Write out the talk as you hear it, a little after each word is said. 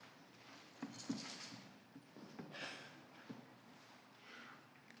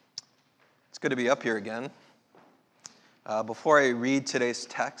Good to be up here again. Before I read today's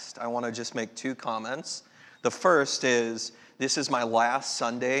text, I want to just make two comments. The first is, this is my last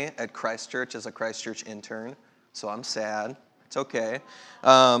Sunday at Christ Church as a Christ Church intern, so I'm sad. It's okay.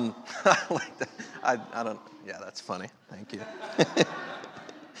 I like that. I don't, yeah, that's funny. Thank you.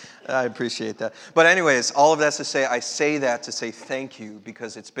 I appreciate that. But anyways, all of that's to say, I say that to say thank you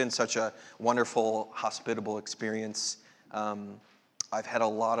because it's been such a wonderful, hospitable experience. I've had a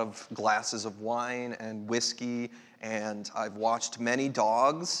lot of glasses of wine and whiskey, and I've watched many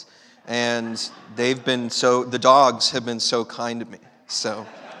dogs, and the dogs have been so kind to me. So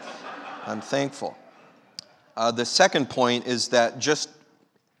I'm thankful. The second point is that just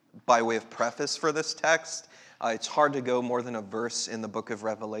by way of preface for this text, it's hard to go more than a verse in the book of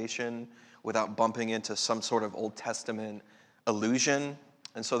Revelation without bumping into some sort of Old Testament allusion.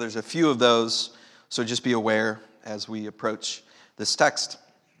 And so there's a few of those, so just be aware as we approach this text.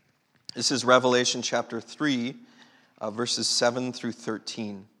 This is Revelation chapter 3, verses 7 through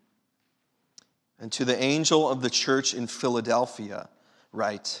 13. And to the angel of the church in Philadelphia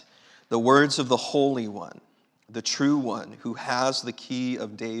write, the words of the Holy One, the true One, who has the key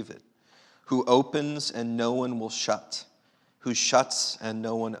of David, who opens and no one will shut, who shuts and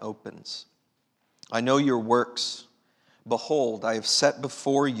no one opens. I know your works. Behold, I have set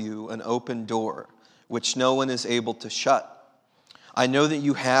before you an open door, which no one is able to shut. I know that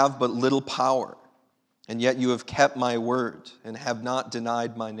you have but little power, and yet you have kept my word and have not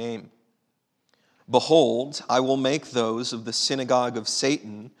denied my name. Behold, I will make those of the synagogue of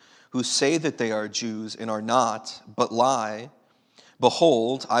Satan who say that they are Jews and are not, but lie.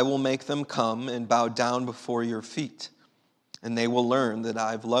 Behold, I will make them come and bow down before your feet, and they will learn that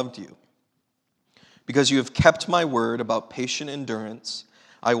I have loved you. Because you have kept my word about patient endurance,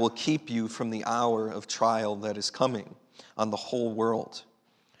 I will keep you from the hour of trial that is coming on the whole world,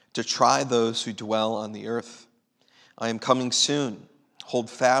 to try those who dwell on the earth. I am coming soon. Hold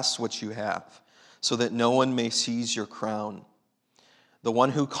fast what you have, so that no one may seize your crown. The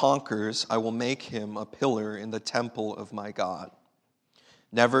one who conquers, I will make him a pillar in the temple of my God.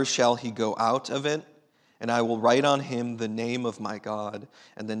 Never shall he go out of it, and I will write on him the name of my God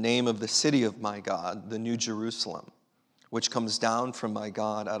and the name of the city of my God, the New Jerusalem, which comes down from my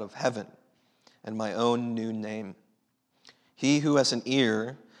God out of heaven, and my own new name. He who has an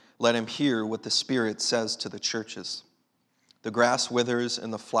ear, let him hear what the Spirit says to the churches. The grass withers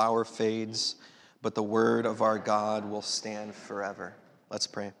and the flower fades, but the word of our God will stand forever. Let's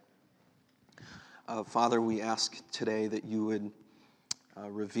pray. Father, we ask today that you would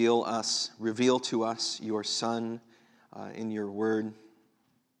reveal to us your Son in your word.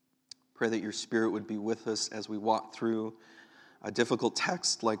 Pray that your Spirit would be with us as we walk through a difficult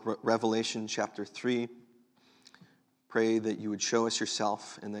text like Revelation chapter 3. Pray that you would show us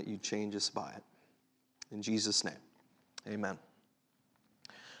yourself and that you'd change us by it. In Jesus' name, amen.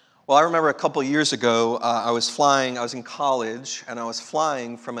 Well, I remember a couple years ago, I was in college, and I was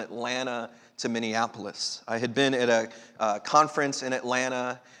flying from Atlanta to Minneapolis. I had been at a conference in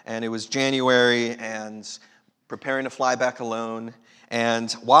Atlanta, and it was January, and preparing to fly back alone.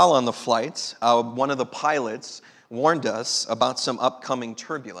 And while on the flight, one of the pilots warned us about some upcoming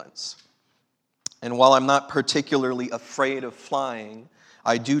turbulence. And while I'm not particularly afraid of flying,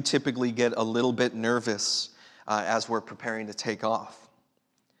 I do typically get a little bit nervous as we're preparing to take off.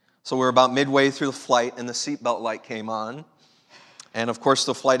 So we're about midway through the flight, and the seatbelt light came on. And of course,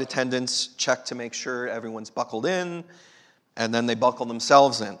 the flight attendants check to make sure everyone's buckled in, and then they buckle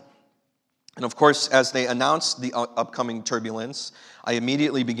themselves in. And of course, as they announced the upcoming turbulence, I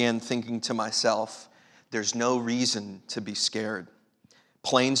immediately began thinking to myself, there's no reason to be scared.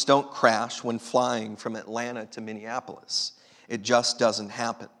 Planes don't crash when flying from Atlanta to Minneapolis. It just doesn't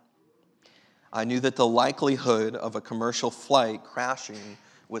happen. I knew that the likelihood of a commercial flight crashing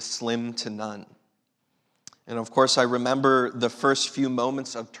was slim to none. And of course, I remember the first few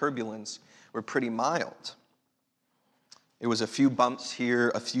moments of turbulence were pretty mild. It was a few bumps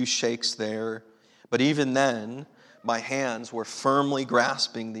here, a few shakes there, but even then, my hands were firmly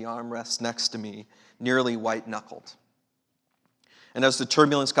grasping the armrest next to me, nearly white-knuckled. And as the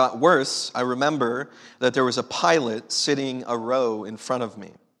turbulence got worse, I remember that there was a pilot sitting a row in front of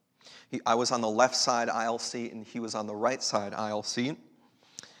me. I was on the left side aisle seat, and he was on the right side aisle seat.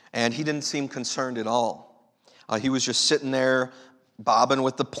 And he didn't seem concerned at all. He was just sitting there, bobbing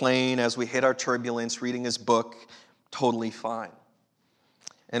with the plane as we hit our turbulence, reading his book, totally fine.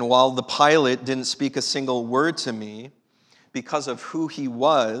 And while the pilot didn't speak a single word to me, because of who he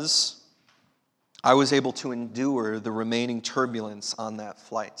was, I was able to endure the remaining turbulence on that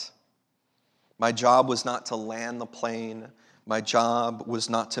flight. My job was not to land the plane, My job was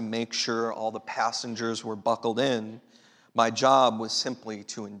not to make sure all the passengers were buckled in. My job was simply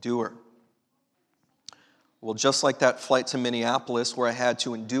to endure. Well, just like that flight to Minneapolis where I had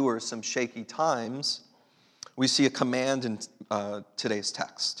to endure some shaky times, we see a command in today's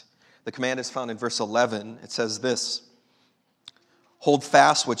text. The command is found in verse 11. It says this: hold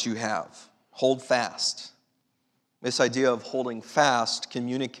fast what you have. Hold fast. This idea of holding fast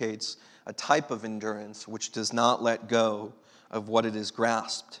communicates a type of endurance which does not let go of what it has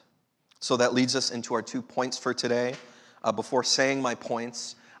grasped. So that leads us into our 2 points for today. Before saying my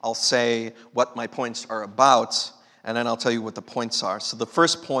points, I'll say what my points are about, and then I'll tell you what the points are. So the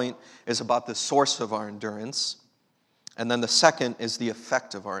first point is about the source of our endurance, and then the second is the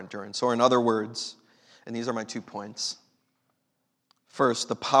effect of our endurance. Or in other words, and these are my 2 points. First,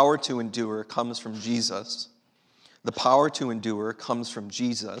 the power to endure comes from Jesus. The power to endure comes from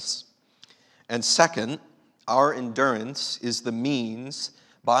Jesus. And second, our endurance is the means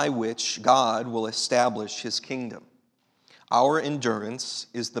by which God will establish his kingdom. Our endurance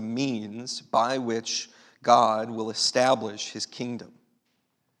is the means by which God will establish his kingdom.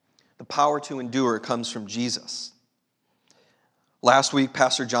 The power to endure comes from Jesus. Last week,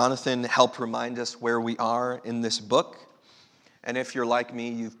 Pastor Jonathan helped remind us where we are in this book. And if you're like me,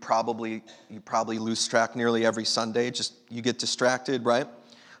 you probably lose track nearly every Sunday. You get distracted, right?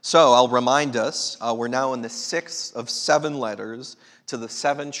 So I'll remind us, we're now in the 6th of 7 letters to the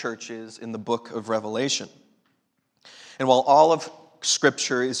 7 churches in the book of Revelation. And while all of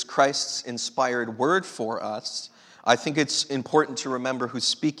Scripture is Christ's inspired word for us, I think it's important to remember who's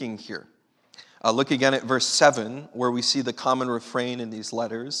speaking here. Look again at verse 7, where we see the common refrain in these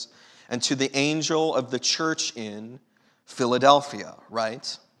letters. And to the angel of the church in Philadelphia,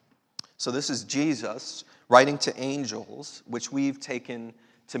 right? So this is Jesus writing to angels, which we've taken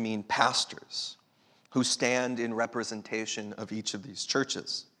to mean pastors, who stand in representation of each of these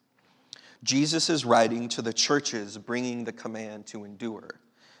churches. Jesus is writing to the churches, bringing the command to endure,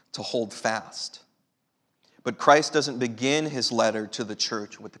 to hold fast. But Christ doesn't begin his letter to the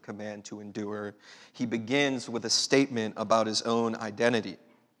church with the command to endure. He begins with a statement about his own identity.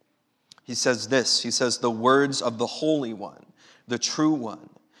 He says this, he says, the words of the Holy One, the true one,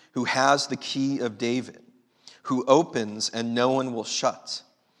 who has the key of David, who opens and no one will shut,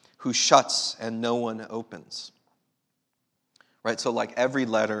 who shuts and no one opens. Right, so like every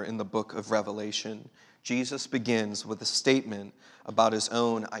letter in the book of Revelation, Jesus begins with a statement about his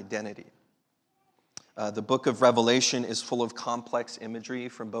own identity. The book of Revelation is full of complex imagery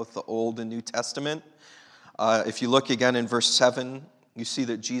from both the Old and New Testament. If you look again in verse 7, you see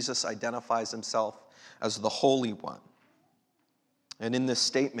that Jesus identifies himself as the Holy One. And in this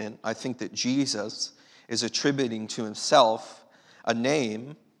statement, I think that Jesus is attributing to himself a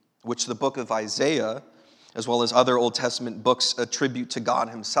name which the book of Isaiah, as well as other Old Testament books, attribute to God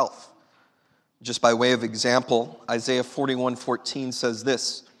himself. Just by way of example, Isaiah 41:14 says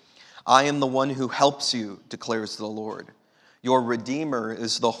this: I am the one who helps you, declares the Lord. Your Redeemer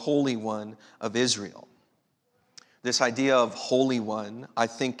is the Holy One of Israel. This idea of Holy One, I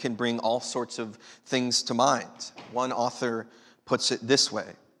think, can bring all sorts of things to mind. One author puts it this way.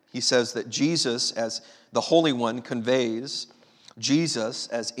 He says that Jesus, as the Holy One, conveys Jesus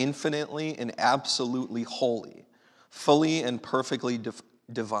as infinitely and absolutely holy, fully and perfectly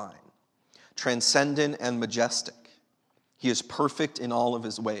divine, transcendent and majestic. He is perfect in all of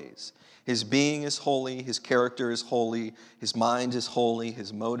his ways. His being is holy, his character is holy, his mind is holy,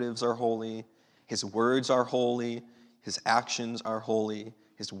 his motives are holy, his words are holy, his actions are holy,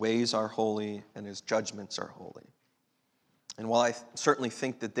 his ways are holy, and his judgments are holy. And while I certainly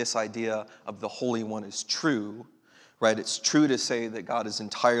think that this idea of the Holy One is true, right, it's true to say that God is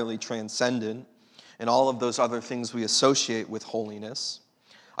entirely transcendent and all of those other things we associate with holiness,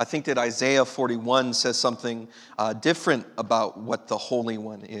 I think that Isaiah 41 says something different about what the Holy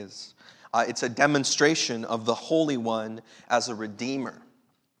One is. It's a demonstration of the Holy One as a redeemer.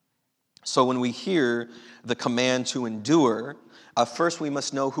 So when we hear the command to endure, first we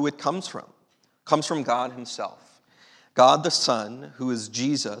must know who it comes from. It comes from God himself. God the Son, who is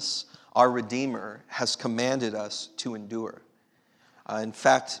Jesus, our Redeemer, has commanded us to endure. In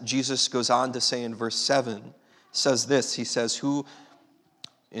fact, Jesus goes on to say in verse 7, says this, he says, who,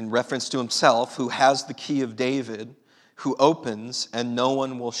 in reference to himself, who has the key of David, who opens and no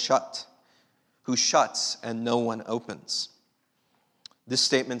one will shut, who shuts and no one opens. This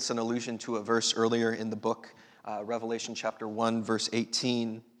statement's an allusion to a verse earlier in the book, Revelation chapter 1, verse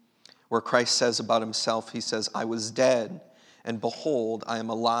 18, where Christ says about himself, he says, I was dead, and behold, I am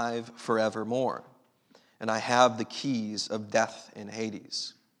alive forevermore, and I have the keys of death and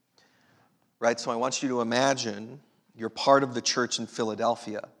Hades. Right, so I want you to imagine You're part of the church in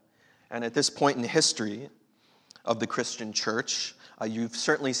Philadelphia. And at this point in history of the Christian church, you've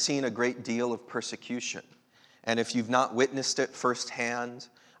certainly seen a great deal of persecution. And if you've not witnessed it firsthand,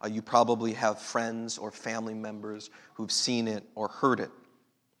 you probably have friends or family members who've seen it or heard it.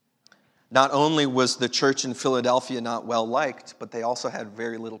 Not only was the church in Philadelphia not well liked, but they also had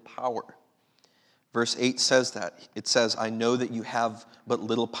very little power. Verse 8 says that. It says, I know that you have but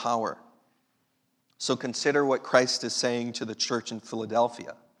little power. So consider what Christ is saying to the church in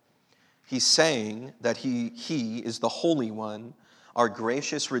Philadelphia. He's saying that he is the Holy One, our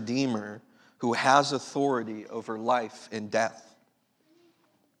gracious Redeemer, who has authority over life and death.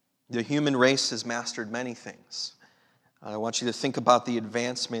 The human race has mastered many things. I want you to think about the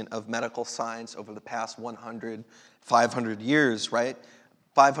advancement of medical science over the past 100, 500 years, right?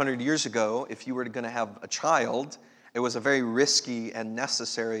 500 years ago, if you were going to have a child, it was a very risky and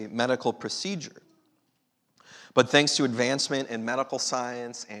necessary medical procedure. But thanks to advancement in medical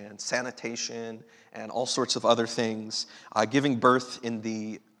science and sanitation and all sorts of other things, giving birth in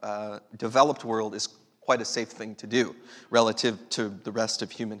the developed world is quite a safe thing to do relative to the rest of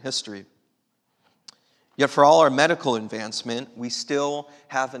human history. Yet for all our medical advancement, we still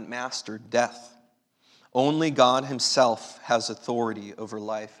haven't mastered death. Only God himself has authority over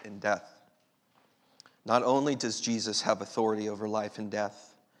life and death. Not only does Jesus have authority over life and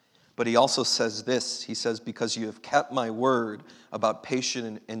death, but he also says this. He says, because you have kept my word about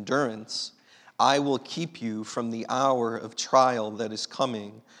patient endurance, I will keep you from the hour of trial that is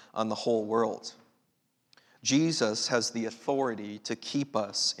coming on the whole world. Jesus has the authority to keep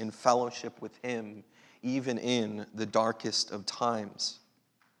us in fellowship with him, even in the darkest of times.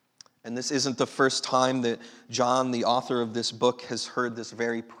 And this isn't the first time that John, the author of this book, has heard this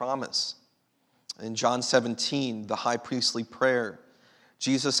very promise. In John 17, the high priestly prayer,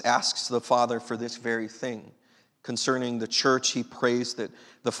 Jesus asks the Father for this very thing. Concerning the church, he prays that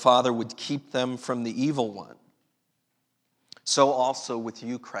the Father would keep them from the evil one. So also with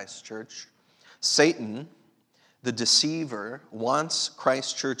you, Christ Church. Satan, the deceiver, wants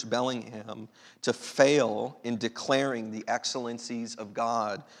Christ Church Bellingham to fail in declaring the excellencies of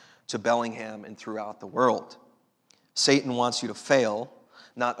God to Bellingham and throughout the world. Satan wants you to fail.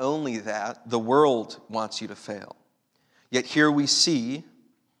 Not only that, the world wants you to fail. Yet here we see,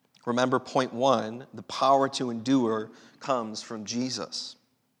 remember point 1, the power to endure comes from Jesus.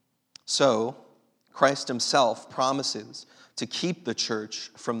 So, Christ himself promises to keep the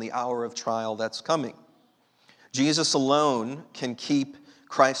church from the hour of trial that's coming. Jesus alone can keep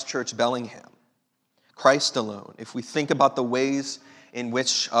Christ Church Bellingham. Christ alone. If we think about the ways in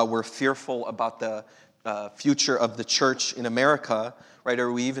which we're fearful about the future of the church in America, right,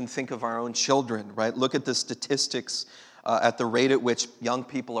 or we even think of our own children, right? Look at the statistics at the rate at which young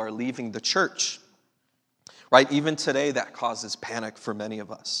people are leaving the church, right? Even today, that causes panic for many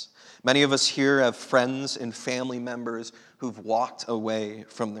of us. Many of us here have friends and family members who've walked away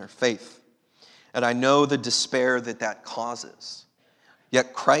from their faith. And I know the despair that causes.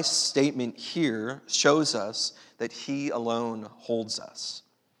 Yet Christ's statement here shows us that he alone holds us.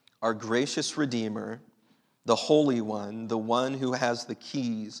 Our gracious Redeemer, the Holy One, the one who has the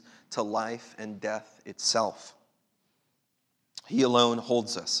keys to life and death itself. He alone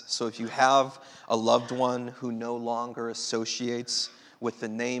holds us. So if you have a loved one who no longer associates with the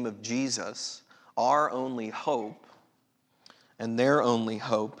name of Jesus, our only hope and their only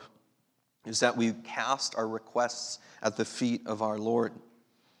hope is that we cast our requests at the feet of our Lord.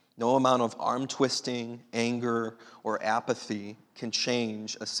 No amount of arm twisting, anger, or apathy can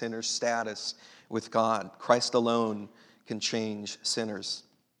change a sinner's status with God. Christ alone can change sinners.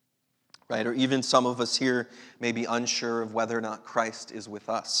 Right? Or even some of us here may be unsure of whether or not Christ is with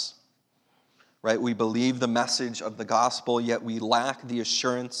us. Right? We believe the message of the gospel, yet we lack the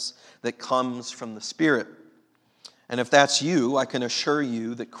assurance that comes from the Spirit. And if that's you, I can assure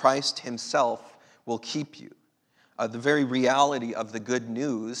you that Christ himself will keep you. The very reality of the good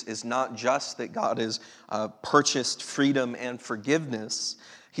news is not just that God has purchased freedom and forgiveness,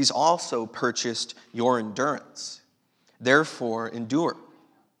 he's also purchased your endurance. Therefore, endure.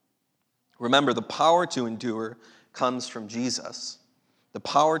 Remember, the power to endure comes from Jesus. The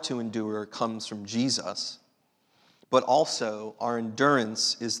power to endure comes from Jesus. But also, our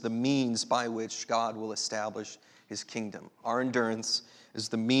endurance is the means by which God will establish his kingdom. Our endurance is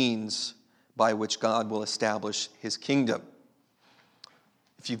the means by which God will establish his kingdom.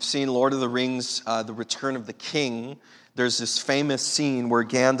 If you've seen Lord of the Rings, The Return of the King, there's this famous scene where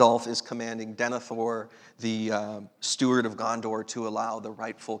Gandalf is commanding Denethor, the steward of Gondor, to allow the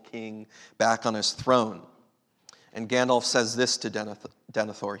rightful king back on his throne. And Gandalf says this to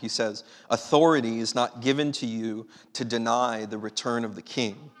Denethor. He says, "Authority is not given to you to deny the return of the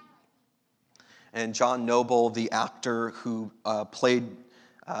king." And John Noble, the actor who played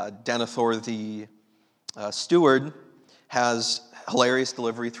Denethor the steward, has hilarious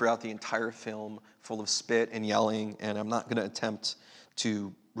delivery throughout the entire film, full of spit and yelling, and I'm not going to attempt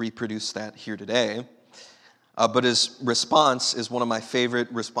to reproduce that here today. But his response is one of my favorite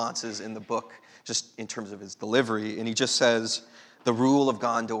responses in the book, just in terms of his delivery, and he just says, "The rule of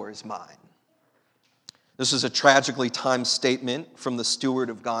Gondor is mine." This is a tragically timed statement from the steward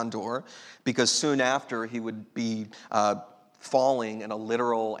of Gondor, because soon after he would be falling in a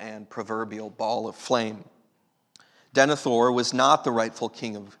literal and proverbial ball of flame. Denethor was not the rightful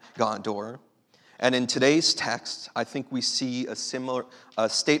king of Gondor, and in today's text, I think we see a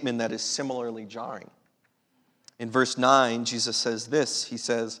statement that is similarly jarring. In verse 9, Jesus says this. He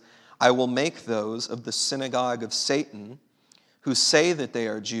says, "I will make those of the synagogue of Satan who say that they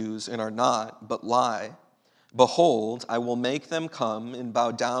are Jews and are not, but lie. Behold, I will make them come and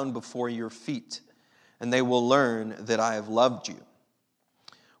bow down before your feet, and they will learn that I have loved you."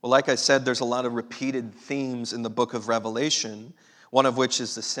 Well, like I said, there's a lot of repeated themes in the book of Revelation, one of which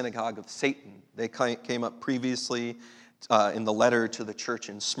is the synagogue of Satan. They came up previously in the letter to the church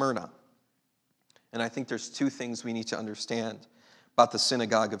in Smyrna. And I think there's two things we need to understand about the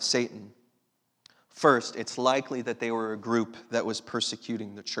synagogue of Satan. First, it's likely that they were a group that was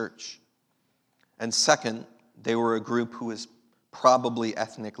persecuting the church. And second, they were a group who was probably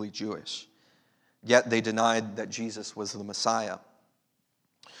ethnically Jewish. Yet they denied that Jesus was the Messiah.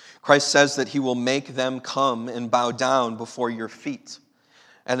 Christ says that he will make them come and bow down before your feet.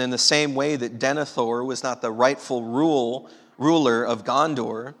 And in the same way that Denethor was not the rightful ruler of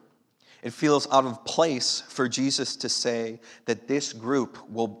Gondor, it feels out of place for Jesus to say that this group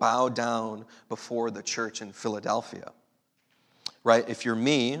will bow down before the church in Philadelphia. Right? If you're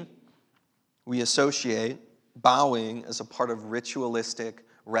me, we associate bowing as a part of ritualistic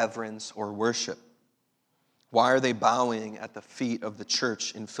reverence or worship. Why are they bowing at the feet of the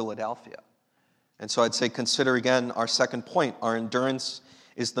church in Philadelphia? And so I'd say consider again our second point. Our endurance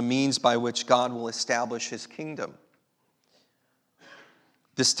is the means by which God will establish his kingdom.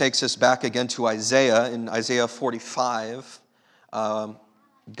 This takes us back again to Isaiah. In Isaiah 45,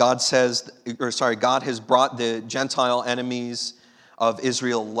 God has brought the Gentile enemies of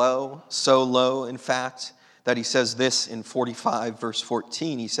Israel low, so low, in fact, that he says this in 45, verse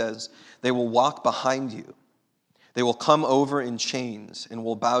 14. He says, "They will walk behind you. They will come over in chains and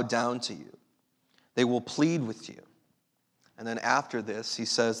will bow down to you. They will plead with you." And then after this, he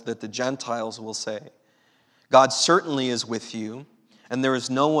says that the Gentiles will say, "God certainly is with you, and there is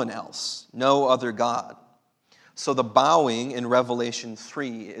no one else, no other God." So the bowing in Revelation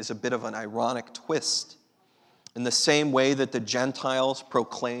 3 is a bit of an ironic twist. In the same way that the Gentiles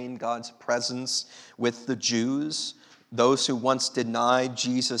proclaimed God's presence with the Jews, those who once denied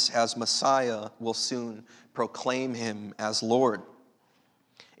Jesus as Messiah will soon proclaim him as Lord.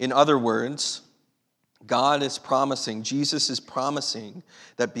 In other words, Jesus is promising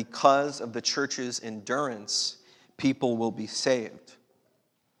that because of the church's endurance, people will be saved.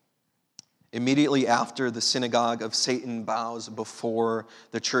 Immediately after the synagogue of Satan bows before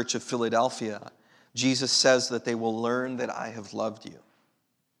the church of Philadelphia, Jesus says that they will learn that I have loved you.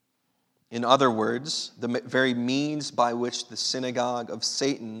 In other words, the very means by which the synagogue of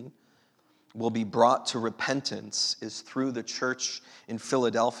Satan will be brought to repentance is through the church in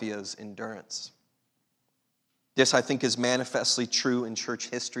Philadelphia's endurance. This, I think, is manifestly true in church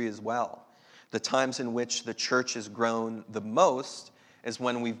history as well. The times in which the church has grown the most is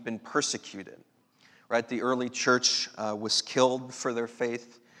when we've been persecuted. Right? The early church was killed for their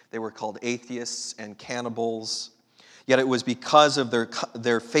faith. They were called atheists and cannibals. Yet it was because of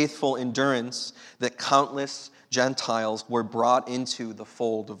their faithful endurance that countless Gentiles were brought into the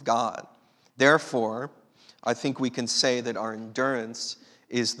fold of God. Therefore, I think we can say that our endurance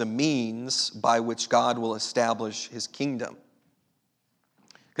is the means by which God will establish his kingdom.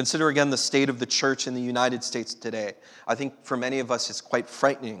 Consider again the state of the church in the United States today. I think for many of us it's quite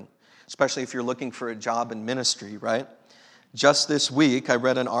frightening, especially if you're looking for a job in ministry, right? Just this week, I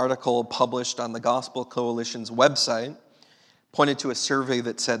read an article published on the Gospel Coalition's website, pointed to a survey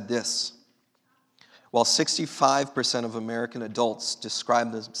that said this: while 65% of American adults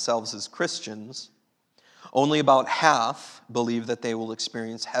describe themselves as Christians, only about half believe that they will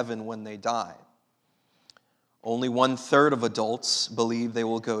experience heaven when they die. Only 1/3 of adults believe they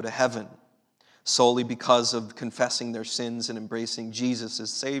will go to heaven, solely because of confessing their sins and embracing Jesus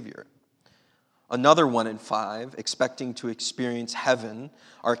as Savior. Another 1 in 5, expecting to experience heaven,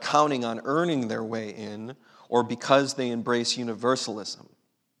 are counting on earning their way in or because they embrace universalism.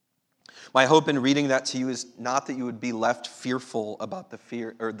 My hope in reading that to you is not that you would be left fearful about the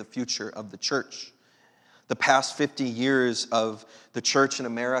future of the church. The past 50 years of the church in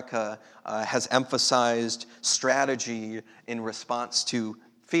America has emphasized strategy in response to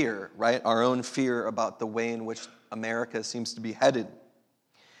fear, right? Our own fear about the way in which America seems to be headed.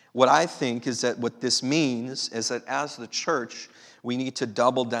 What I think is that what this means is that as the church, we need to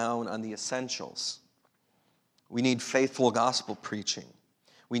double down on the essentials. We need faithful gospel preaching.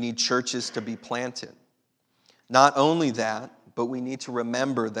 We need churches to be planted. Not only that, but we need to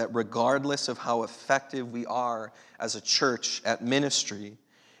remember that regardless of how effective we are as a church at ministry,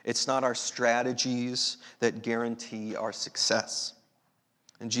 it's not our strategies that guarantee our success.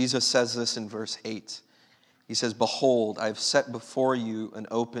 And Jesus says this in verse 8. He says, "Behold, I have set before you an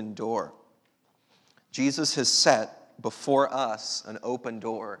open door." Jesus has set before us an open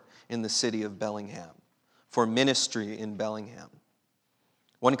door in the city of Bellingham for ministry in Bellingham.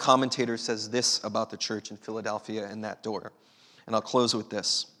 One commentator says this about the church in Philadelphia and that door, and I'll close with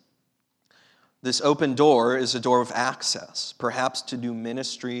this. This open door is a door of access, perhaps to new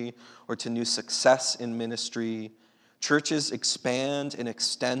ministry or to new success in ministry. Churches expand and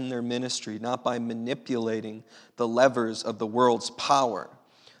extend their ministry not by manipulating the levers of the world's power.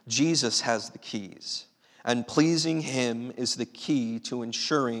 Jesus has the keys, and pleasing him is the key to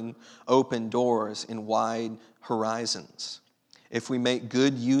ensuring open doors in wide horizons. If we make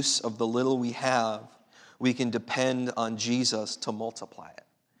good use of the little we have, we can depend on Jesus to multiply it.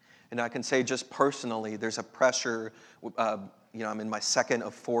 And I can say just personally, there's a pressure, I'm in my second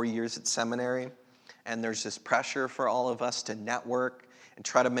of 4 years at seminary, and there's this pressure for all of us to network and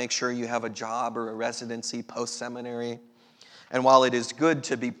try to make sure you have a job or a residency post-seminary. And while it is good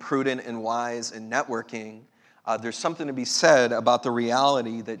to be prudent and wise in networking, there's something to be said about the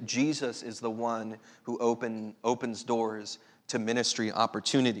reality that Jesus is the one who opens doors to ministry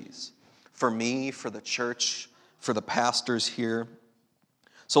opportunities. For me, for the church, for the pastors here.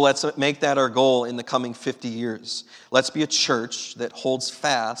 So let's make that our goal in the coming 50 years. Let's be a church that holds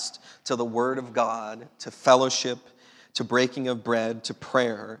fast to the Word of God, to fellowship, to breaking of bread, to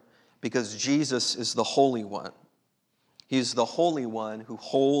prayer, because Jesus is the Holy One. He is the Holy One who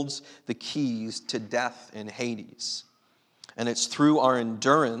holds the keys to death and Hades. And it's through our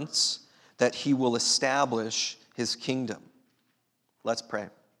endurance that he will establish his kingdom. Let's pray.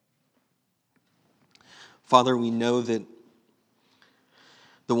 Father, we know that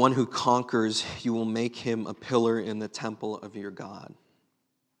the one who conquers, you will make him a pillar in the temple of your God.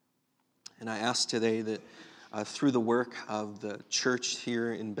 And I ask today that through the work of the church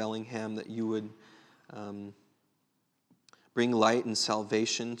here in Bellingham, that you would bring light and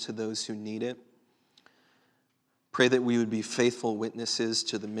salvation to those who need it. Pray that we would be faithful witnesses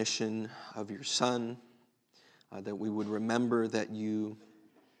to the mission of your Son, that we would remember that you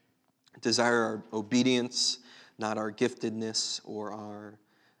desire our obedience, not our giftedness or our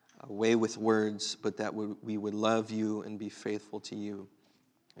way with words, but that we would love you and be faithful to you.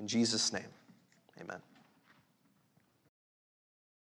 In Jesus' name, amen.